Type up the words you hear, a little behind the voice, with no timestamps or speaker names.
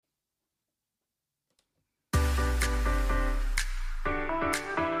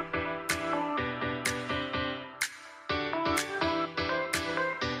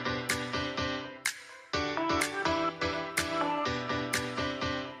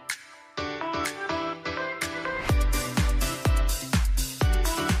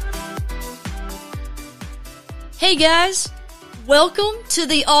Hey guys, welcome to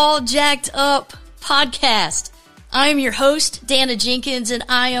the All Jacked Up podcast. I am your host, Dana Jenkins, and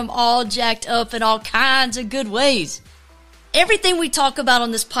I am all jacked up in all kinds of good ways. Everything we talk about on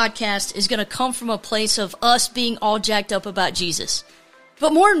this podcast is going to come from a place of us being all jacked up about Jesus.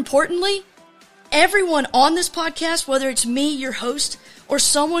 But more importantly, everyone on this podcast, whether it's me, your host, or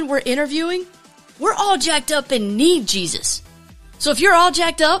someone we're interviewing, we're all jacked up and need Jesus. So if you're all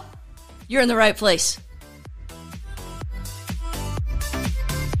jacked up, you're in the right place.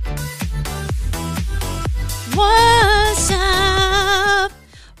 What's up?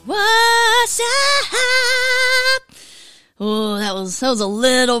 What's up? Oh, that was a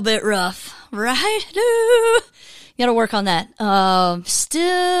little bit rough, right? Gotta work on that.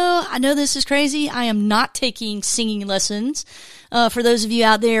 Still, I know this is crazy. I am not taking singing lessons. For those of you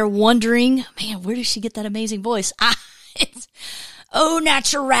out there wondering, man, where does she get that amazing voice? It's au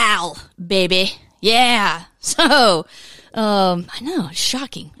natural, baby. Yeah. So, I know, it's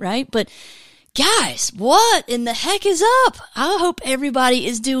shocking, right? But guys, what in the heck is up? I hope everybody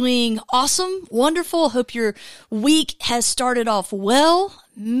is doing awesome, wonderful. Hope your week has started off well.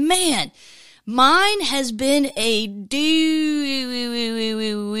 Man, mine has been a doozy.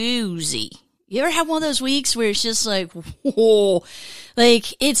 You ever have one of those weeks where it's just like, whoa, like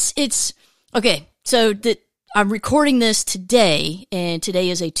it's, okay, so I'm recording this today, and today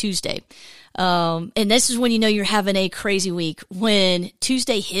is a Tuesday. And this is when you know you're having a crazy week, when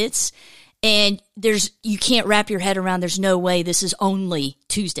Tuesday hits and you can't wrap your head around, there's no way this is only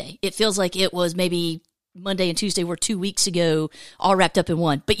Tuesday. It feels like it was maybe Monday and Tuesday were 2 weeks ago, all wrapped up in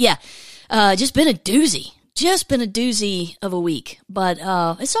one. But yeah, just been a doozy of a week, but,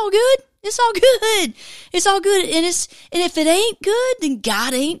 it's all good. It's all good. It's all good. And if it ain't good, then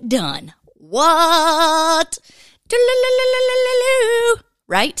God ain't done. What?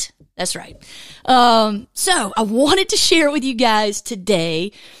 Right? That's right. So I wanted to share with you guys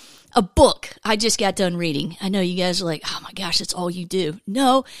today a book I just got done reading. I know you guys are like, oh my gosh, that's all you do.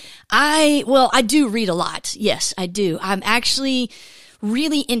 No, I do read a lot. Yes, I do. I'm actually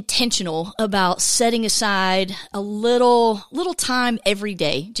really intentional about setting aside a little time every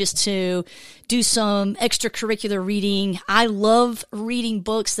day just to do some extracurricular reading. I love reading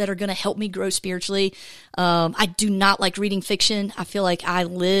books that are going to help me grow spiritually. I do not like reading fiction. I feel like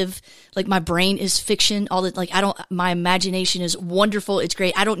my brain is fiction. My imagination is wonderful. It's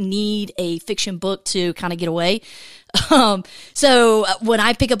great. I don't need a fiction book to kind of get away. So when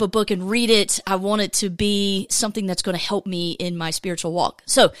I pick up a book and read it, I want it to be something that's going to help me in my spiritual walk.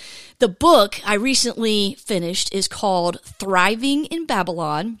 So the book I recently finished is called Thriving in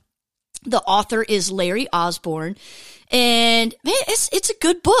Babylon. The author is Larry Osborne, and man, it's a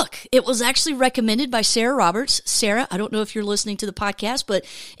good book. It was actually recommended by Sarah Roberts. Sarah, I don't know if you're listening to the podcast, but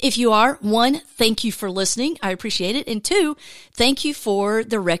if you are, one, thank you for listening. I appreciate it. And two, thank you for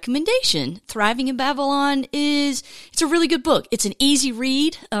the recommendation. Thriving in Babylon it's a really good book. It's an easy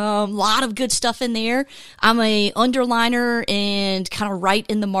read. A lot of good stuff in there. I'm a underliner and kind of write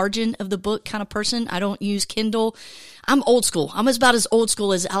in the margin of the book kind of person. I don't use Kindle. I'm old school. I'm about as old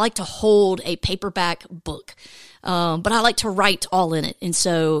school as I like to hold a paperback book. But I like to write all in it. And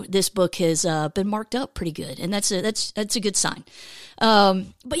so this book has been marked up pretty good. And that's a good sign.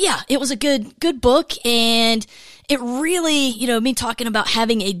 But yeah, it was a good book. And it really, me talking about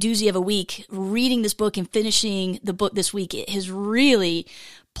having a doozy of a week, reading this book and finishing the book this week, it has really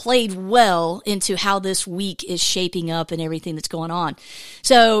played well into how this week is shaping up and everything that's going on.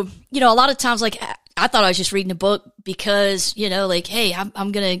 So, a lot of times, I thought I was just reading a book because, hey,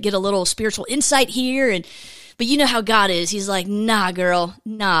 I'm going to get a little spiritual insight here. But you know how God is. He's like, nah, girl,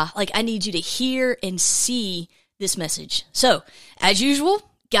 nah. I need you to hear and see this message. So, as usual,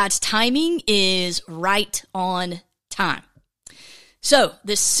 God's timing is right on time. So,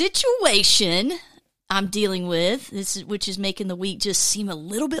 the situation I'm dealing with, which is making the week just seem a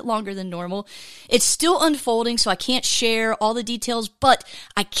little bit longer than normal. It's still unfolding, so I can't share all the details, but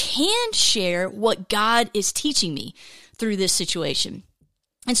I can share what God is teaching me through this situation.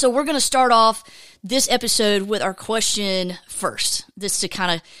 And so we're going to start off this episode with our question first, this to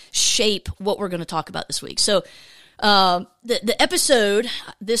kind of shape what we're going to talk about this week. So the episode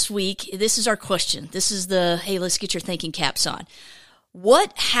this week, this is our question. This is hey, let's get your thinking caps on.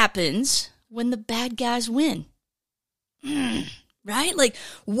 What happens when the bad guys win? Right?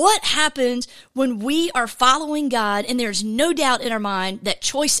 What happens when we are following God and there's no doubt in our mind that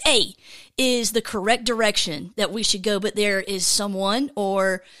choice A is the correct direction that we should go, but there is someone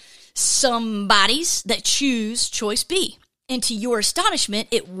or somebodies that choose choice B. And to your astonishment,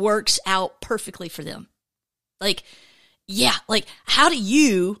 it works out perfectly for them. How do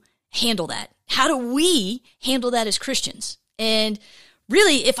you handle that? How do we handle that as Christians? And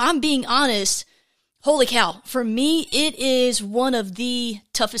really, if I'm being honest, holy cow, for me, it is one of the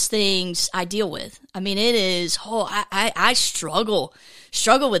toughest things I deal with. I mean, it is, I struggle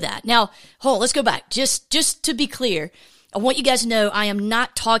with that. Now, let's go back. Just to be clear, I want you guys to know I am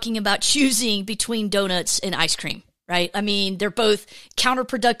not talking about choosing between donuts and ice cream, right? I mean, they're both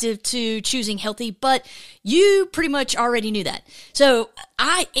counterproductive to choosing healthy, but you pretty much already knew that. So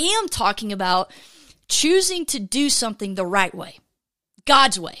I am talking about choosing to do something the right way,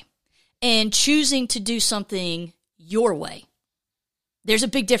 God's way, and choosing to do something your way. There's a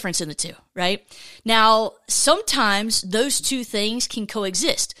big difference in the two, right? Now, sometimes those two things can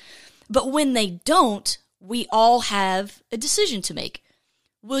coexist, but when they don't, we all have a decision to make.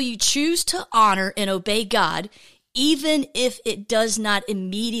 Will you choose to honor and obey God even if it does not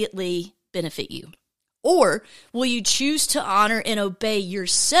immediately benefit you? Or will you choose to honor and obey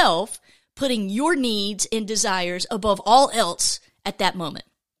yourself, putting your needs and desires above all else at that moment?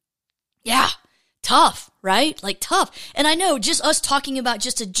 Yeah, tough, right? Like tough. And I know just us talking about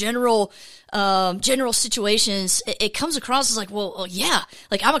just a general situations, it comes across as like, well, yeah,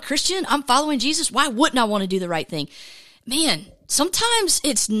 like I'm a Christian, I'm following Jesus. Why wouldn't I want to do the right thing? Man, sometimes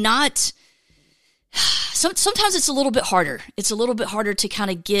it's not, sometimes it's a little bit harder. It's a little bit harder to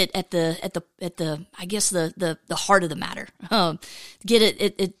kind of get at the, I guess the heart of the matter. Get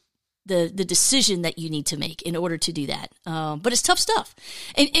it, the decision that you need to make in order to do that. But it's tough stuff.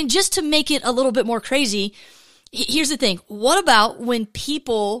 And just to make it a little bit more crazy, here's the thing. What about when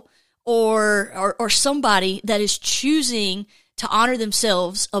people or somebody that is choosing to honor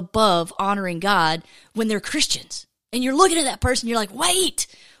themselves above honoring God when they're Christians? And you're looking at that person, you're like, wait.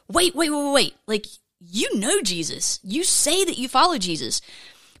 Like, you know Jesus. You say that you follow Jesus,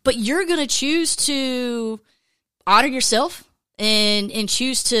 but you're going to choose to honor yourself and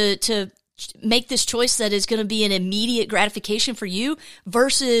choose to make this choice that is going to be an immediate gratification for you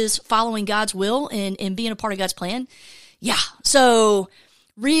versus following God's will and being a part of God's plan. Yeah. So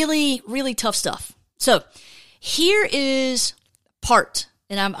really, really tough stuff. So here is part,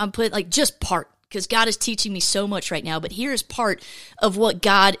 and I'm putting like just part, because God is teaching me so much right now, but here's part of what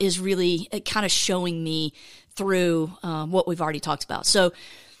God is really kind of showing me through what we've already talked about. So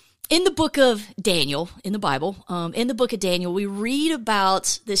in the book of Daniel, in the Bible, in the book of Daniel, we read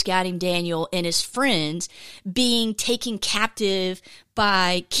about this guy named Daniel and his friends being taken captive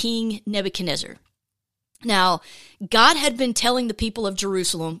by King Nebuchadnezzar. Now, God had been telling the people of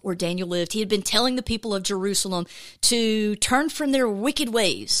Jerusalem, where Daniel lived, he had been telling the people of Jerusalem to turn from their wicked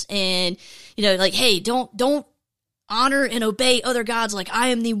ways and, like, hey, don't honor and obey other gods like I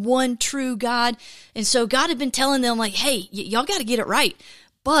am the one true God. And so God had been telling them, like, hey, y'all got to get it right.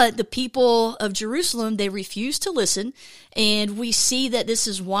 But the people of Jerusalem, they refused to listen, and we see that this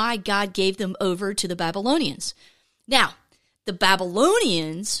is why God gave them over to the Babylonians. Now, the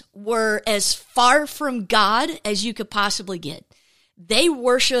Babylonians were as far from God as you could possibly get. They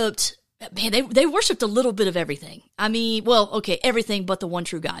worshipped, they worshipped a little bit of everything. I mean, well, okay, everything but the one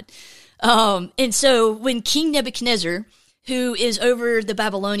true God. And so when King Nebuchadnezzar, who is over the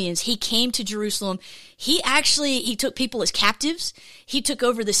Babylonians, he came to Jerusalem. He took people as captives. He took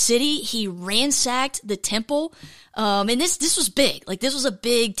over the city. He ransacked the temple. And this was big. Like, this was a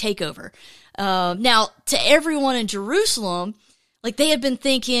big takeover. Now, to everyone in Jerusalem, like, they had been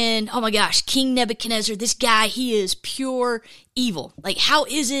thinking, oh my gosh, King Nebuchadnezzar, this guy, he is pure evil. Like, how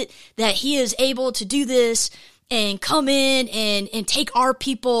is it that he is able to do this and come in and take our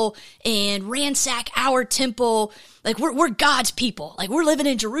people and ransack our temple? Like, we're God's people. Like, we're living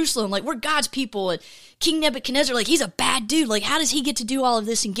in Jerusalem. Like, we're God's people. And King Nebuchadnezzar, like, he's a bad dude. Like, how does he get to do all of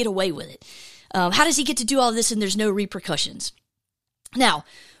this and get away with it? How does he get to do all of this and there's no repercussions? Now,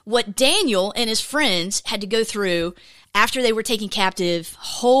 what Daniel and his friends had to go through after they were taken captive,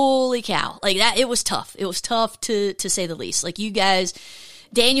 holy cow. Like, that, it was tough. It was tough to say the least. Like, you guys,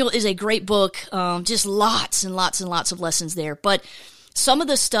 Daniel is a great book. Just lots and lots and lots of lessons there. But some of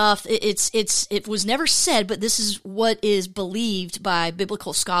the stuff, it was never said, but this is what is believed by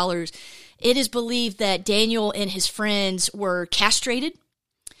biblical scholars. It is believed that Daniel and his friends were castrated.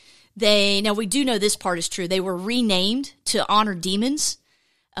 Now we do know this part is true. They were renamed to honor demons.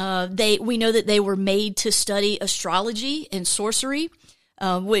 We know that they were made to study astrology and sorcery,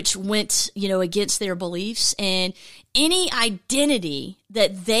 which went, against their beliefs, and any identity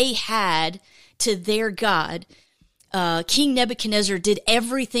that they had to their God. King Nebuchadnezzar did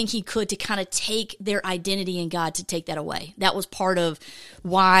everything he could to kind of take their identity in God, to take that away. That was part of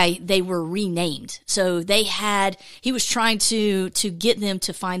why they were renamed. So he was trying to get them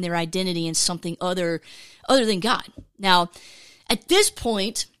to find their identity in something other than God. Now, at this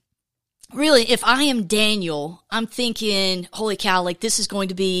point, really, if I am Daniel, I'm thinking, holy cow, like this is going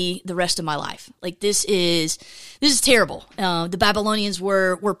to be the rest of my life. Like this is terrible. The Babylonians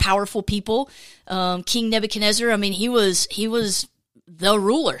were powerful people. King Nebuchadnezzar, I mean, he was the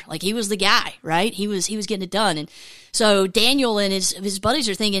ruler. Like he was the guy, right? He was getting it done. And so Daniel and his buddies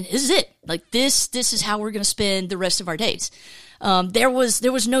are thinking, this is it. Like this is how we're going to spend the rest of our days. There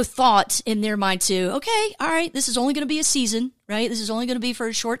was no thought in their mind to, okay, all right, this is only going to be a season, right? This is only going to be for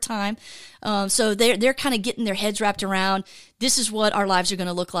a short time. So they're kind of getting their heads wrapped around, this is what our lives are going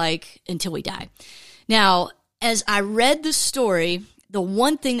to look like until we die. Now, as I read the story, the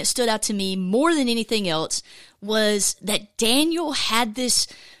one thing that stood out to me more than anything else was that Daniel had this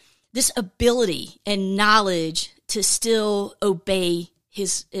ability and knowledge to still obey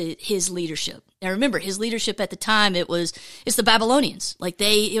his leadership. Now remember, his leadership at the time, it's the Babylonians. Like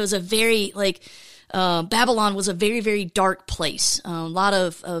Babylon was a very, very dark place. A lot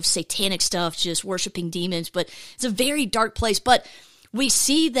of satanic stuff, just worshiping demons, but it's a very dark place. But we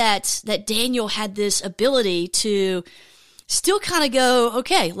see that Daniel had this ability to still kind of go,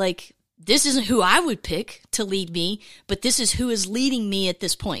 okay, like this isn't who I would pick to lead me, but this is who is leading me at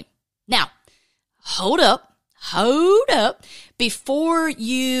this point. Now, hold up. Before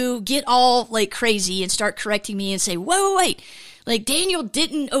you get all like crazy and start correcting me and say, wait. Like Daniel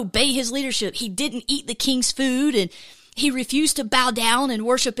didn't obey his leadership. He didn't eat the king's food and he refused to bow down and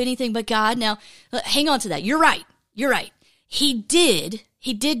worship anything but God. Now, hang on to that. You're right. He did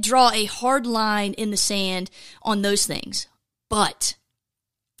draw a hard line in the sand on those things, but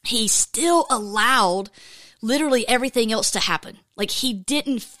he still allowed literally everything else to happen. Like he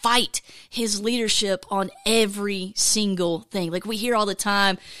didn't fight his leadership on every single thing. Like we hear all the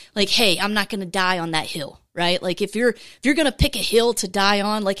time, like, hey, I'm not going to die on that hill, right? Like if you're going to pick a hill to die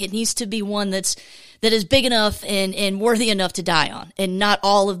on, like it needs to be one that is big enough and worthy enough to die on, and not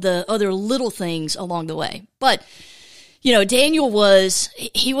all of the other little things along the way. But Daniel was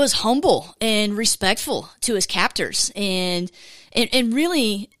humble and respectful to his captors, and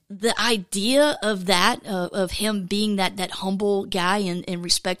really the idea of that, of him being that humble guy and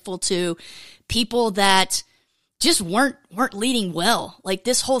respectful to people that just weren't leading well. Like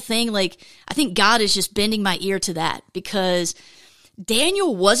this whole thing, like I think God is just bending my ear to that, because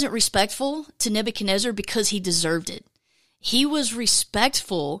Daniel wasn't respectful to Nebuchadnezzar because he deserved it. He was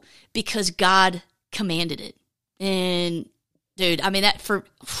respectful because God commanded it. And dude, I mean that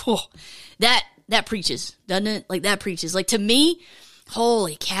preaches, doesn't it? Like that preaches. Like to me,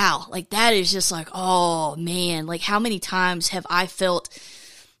 holy cow, like that is just like, oh man, like how many times have I felt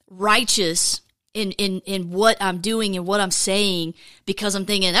righteous in what I'm doing and what I'm saying, because I'm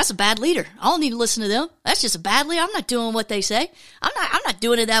thinking that's a bad leader. I don't need to listen to them. That's just a bad leader. I'm not doing what they say. I'm not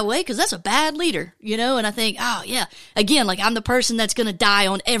doing it that way because that's a bad leader, And I think, oh yeah, again, like I'm the person that's going to die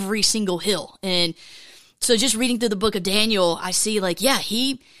on every single hill. And so just reading through the book of Daniel, I see like, yeah,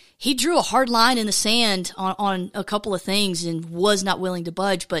 he drew a hard line in the sand on a couple of things and was not willing to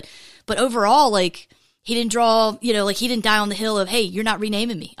budge. But overall, like he didn't draw, like he didn't die on the hill of, hey, you're not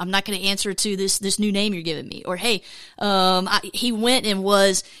renaming me. I'm not going to answer to this new name you're giving me. Or, hey, he went and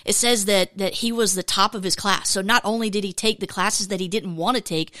it says that he was the top of his class. So not only did he take the classes that he didn't want to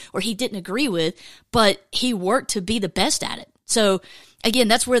take or he didn't agree with, but he worked to be the best at it. So again,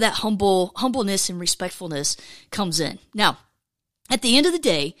 that's where that humbleness and respectfulness comes in. Now, at the end of the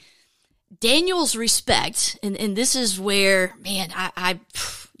day, Daniel's respect, and this is where, man, I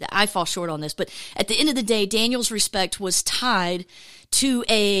fall short on this, but at the end of the day, Daniel's respect was tied to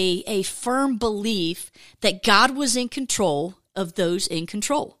a firm belief that God was in control of those in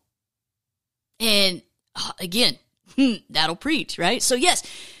control. And again, that'll preach, right? So yes,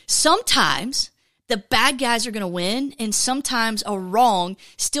 sometimes the bad guys are going to win, and sometimes a wrong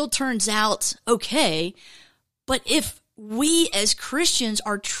still turns out okay. But if we as Christians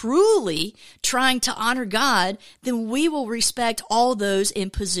are truly trying to honor God, then we will respect all those in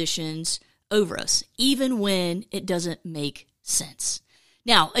positions over us, even when it doesn't make sense.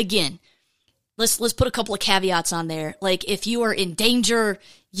 Now, again, let's put a couple of caveats on there. Like if you are in danger,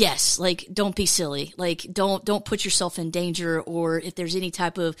 yes, like don't be silly. Like don't put yourself in danger, or if there's any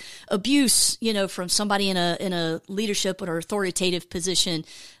type of abuse, from somebody in a leadership or authoritative position,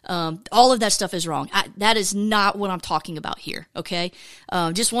 all of that stuff is wrong. That is not what I'm talking about here. Okay.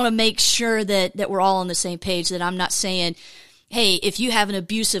 Just want to make sure that we're all on the same page, that I'm not saying, hey, if you have an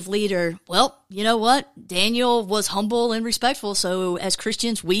abusive leader, well, you know what? Daniel was humble and respectful. So as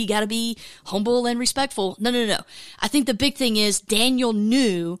Christians, we got to be humble and respectful. No. I think the big thing is Daniel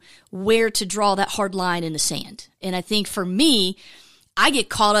knew where to draw that hard line in the sand. And I think for me, I get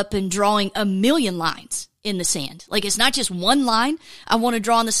caught up in drawing a million lines in the sand. Like, it's not just one line I want to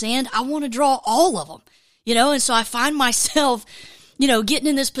draw in the sand. I want to draw all of them, and so I find myself, getting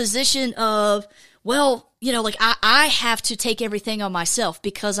in this position of, well, like I have to take everything on myself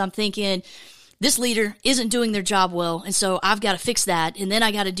because I'm thinking this leader isn't doing their job well. And so I've got to fix that. And then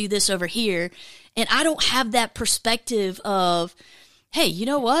I got to do this over here. And I don't have that perspective of, hey, you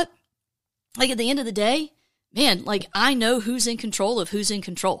know what? Like, at the end of the day, man, like, I know who's in control of who's in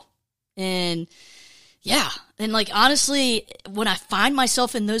control. And yeah. And like, honestly, when I find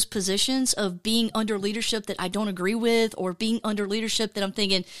myself in those positions of being under leadership that I don't agree with, or being under leadership that I'm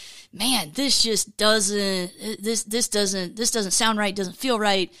thinking, man, this just doesn't, this doesn't sound right, doesn't feel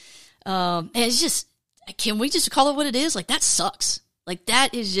right. And it's just, can we just call it what it is? Like, that sucks. Like,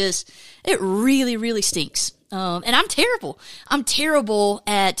 that is just, it really, really stinks. And I'm terrible. I'm terrible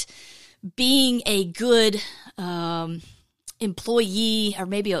at being a good, employee, or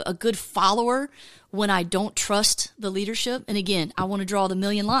maybe a good follower, when I don't trust the leadership. And again, I want to draw the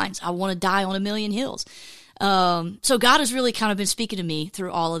million lines. I want to die on a million hills. So God has really kind of been speaking to me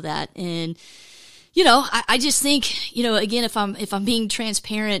through all of that. And, I just think, again, if I'm being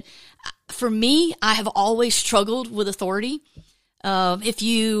transparent, for me, I have always struggled with authority. If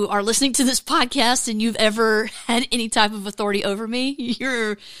you are listening to this podcast and you've ever had any type of authority over me,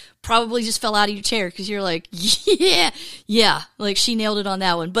 you're probably just fell out of your chair because you're like, yeah, like she nailed it on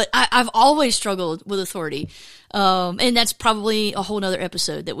that one. But I've always struggled with authority. And that's probably a whole nother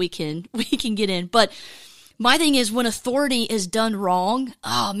episode that we can get in. But my thing is, when authority is done wrong,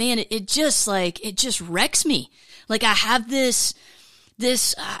 oh man, it just wrecks me. Like, I have this,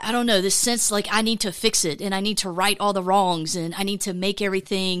 I don't know, this sense like I need to fix it, and I need to right all the wrongs, and I need to make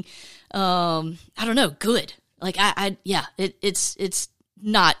everything, I don't know, good. Like, it's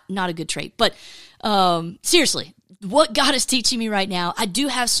not a good trait. But, seriously, what God is teaching me right now, I do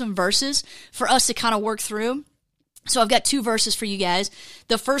have some verses for us to kind of work through. So I've got 2 verses for you guys.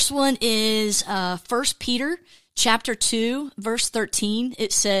 The first one is, 1 Peter chapter 2, verse 13.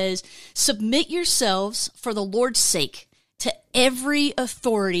 It says, "Submit yourselves for the Lord's sake to every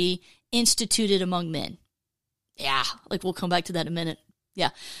authority instituted among men." Yeah, like, we'll come back to that in a minute. Yeah.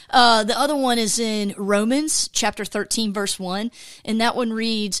 The other one is in Romans chapter 13, verse 1. And that one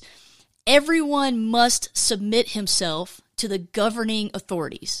reads, "Everyone must submit himself to the governing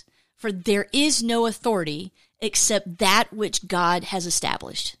authorities, for there is no authority except that which God has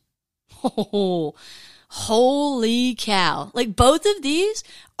established." Oh, holy cow. Like, both of these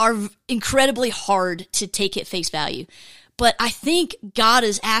are incredibly hard to take at face value. But I think God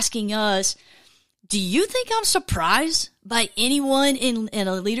is asking us, do you think I'm surprised by anyone in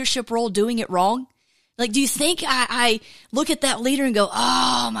a leadership role doing it wrong? Like, do you think I look at that leader and go,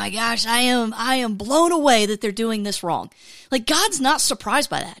 oh my gosh, I am blown away that they're doing this wrong? Like, God's not surprised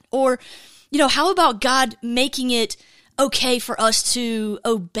by that. Or, how about God making it okay for us to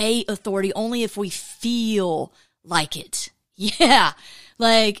obey authority only if we feel like it? Yeah,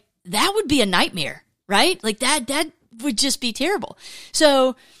 like, that would be a nightmare, right? Like, that would just be terrible.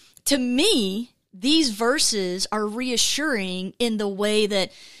 So, to me, these verses are reassuring in the way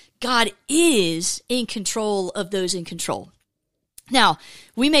that God is in control of those in control. Now,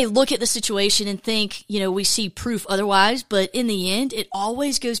 we may look at the situation and think, we see proof otherwise, but in the end, it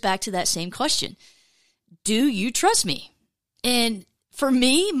always goes back to that same question. Do you trust me? And for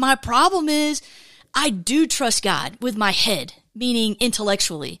me, my problem is, I do trust God with my head, meaning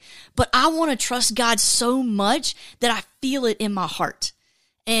intellectually, but I want to trust God so much that I feel it in my heart.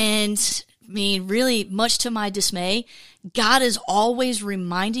 And I mean, really, much to my dismay, God is always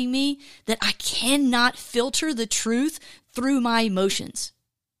reminding me that I cannot filter the truth through my emotions.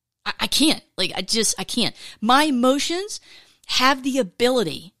 I can't. Like, I can't. My emotions have the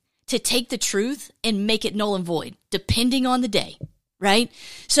ability to take the truth and make it null and void, depending on the day, right?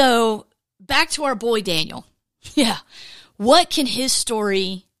 So, back to our boy Daniel. Yeah. What can his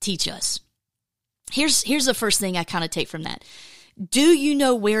story teach us? Here's the first thing I kind of take from that. Do you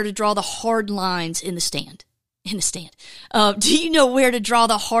know where to draw the hard lines in the stand? Do you know where to draw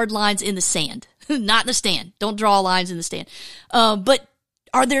the hard lines in the sand? Not in the stand. Don't draw lines in the stand. But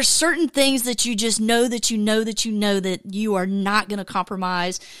are there certain things that you just know that you are not going to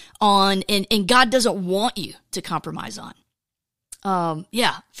compromise on, and God doesn't want you to compromise on?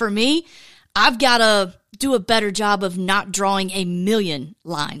 Yeah, for me, I've got to do a better job of not drawing a million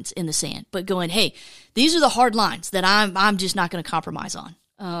lines in the sand, but going, hey, these are the hard lines that I'm just not going to compromise on.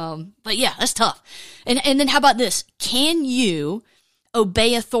 But yeah, that's tough. And then how about this? Can you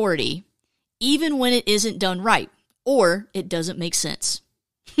obey authority even when it isn't done right or it doesn't make sense?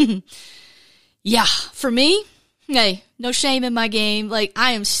 Yeah, for me, hey, no shame in my game. Like,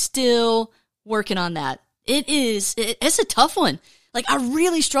 I am still working on that. It's a tough one. Like, I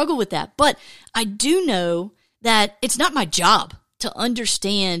really struggle with that. But I do know that it's not my job to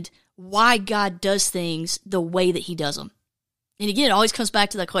understand why God does things the way that he does them. And again, it always comes back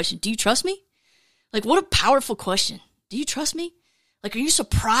to that question. Do you trust me? Like, what a powerful question. Do you trust me? Like, are you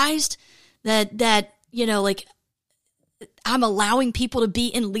surprised that, you know, like, I'm allowing people to be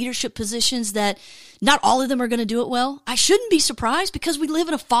in leadership positions that not all of them are going to do it well? I shouldn't be surprised because we live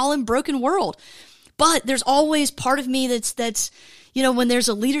in a fallen, broken world. But there's always part of me that's, you know, when there's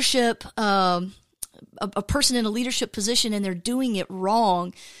a leadership, a person in a leadership position and they're doing it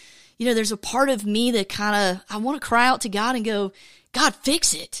wrong, you know, there's a part of me that kind of, I want to cry out to God and go, God,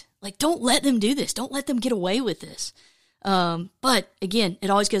 fix it. Like, don't let them do this. Don't let them get away with this. But again, it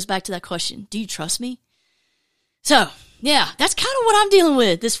always goes back to that question. Do you trust me? So yeah, that's kind of what I'm dealing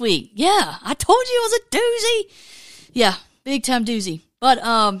with this week. Yeah, I told you it was a doozy. Yeah, big time doozy. But,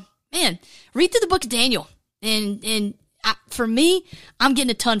 man, read through the book of Daniel. And for me, I'm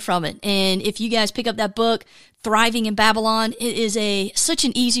getting a ton from it. And if you guys pick up that book, Thriving in Babylon, it is such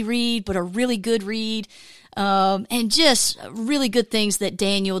an easy read, but a really good read. And just really good things that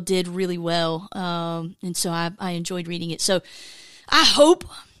Daniel did really well. And so I enjoyed reading it. So I hope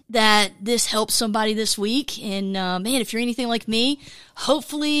that this helps somebody this week. And, man, if you're anything like me,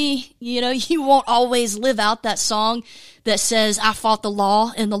 hopefully, you know, you won't always live out that song that says, I fought the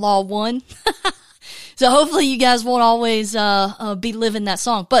law and the law won. So hopefully you guys won't always, be living that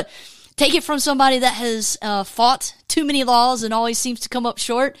song, but take it from somebody that has, fought too many laws and always seems to come up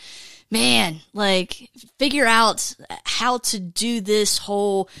short. Man, like, figure out how to do this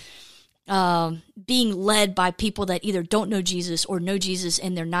whole, being led by people that either don't know Jesus or know Jesus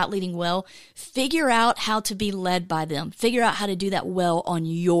and they're not leading well. Figure out how to be led by them. Figure out how to do that well on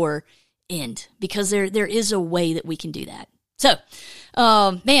your end, because there is a way that we can do that. So,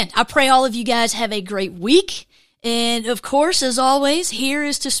 man, I pray all of you guys have a great week. And of course, as always, here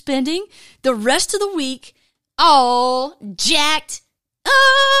is to spending the rest of the week all jacked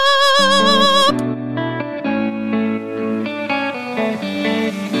up.